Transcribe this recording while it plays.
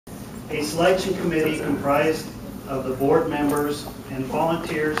A selection committee comprised of the board members and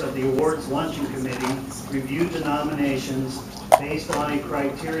volunteers of the awards luncheon committee reviewed the nominations based on a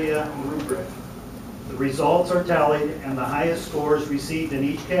criteria rubric. The results are tallied and the highest scores received in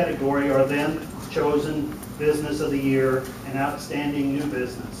each category are then chosen Business of the Year and Outstanding New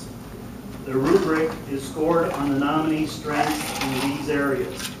Business. The rubric is scored on the nominee's strengths in these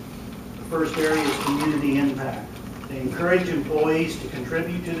areas. The first area is community impact. They encourage employees to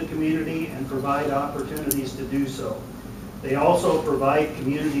contribute to the community and provide opportunities to do so. They also provide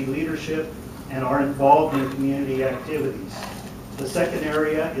community leadership and are involved in community activities. The second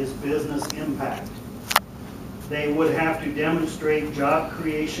area is business impact. They would have to demonstrate job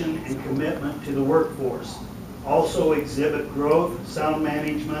creation and commitment to the workforce. Also exhibit growth, sound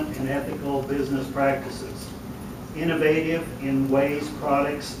management, and ethical business practices. Innovative in ways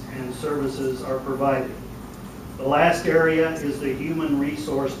products and services are provided. The last area is the human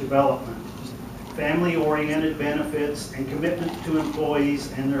resource development. Family-oriented benefits and commitment to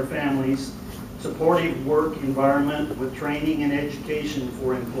employees and their families, supportive work environment with training and education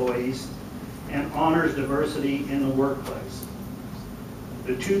for employees, and honors diversity in the workplace.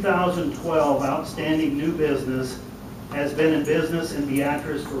 The 2012 Outstanding New Business has been in business in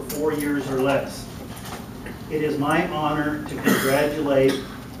Beatrice for 4 years or less. It is my honor to congratulate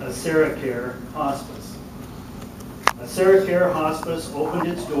AseraCare Hospice. AseraCare Hospice opened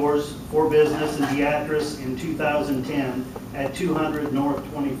its doors for business in Beatrice in 2010 at 200 North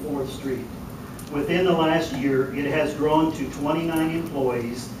 24th Street. Within the last year, it has grown to 29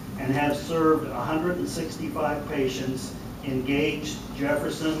 employees and has served 165 patients in Gage,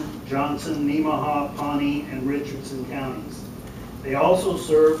 Jefferson, Johnson, Nemaha, Pawnee, and Richardson counties. They are also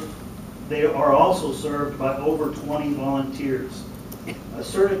served by over 20 volunteers.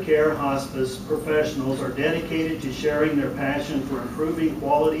 AseraCare Hospice professionals are dedicated to sharing their passion for improving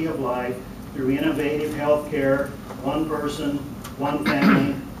quality of life through innovative health care, one person, one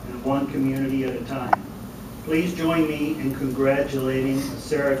family, and one community at a time. Please join me in congratulating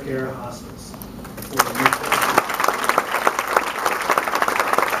AseraCare Hospice for the new president.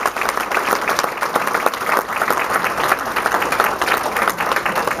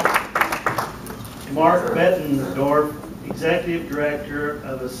 Mark Bettendorf, Executive Director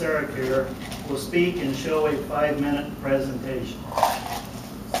of AseraCare, will speak and show a 5-minute presentation.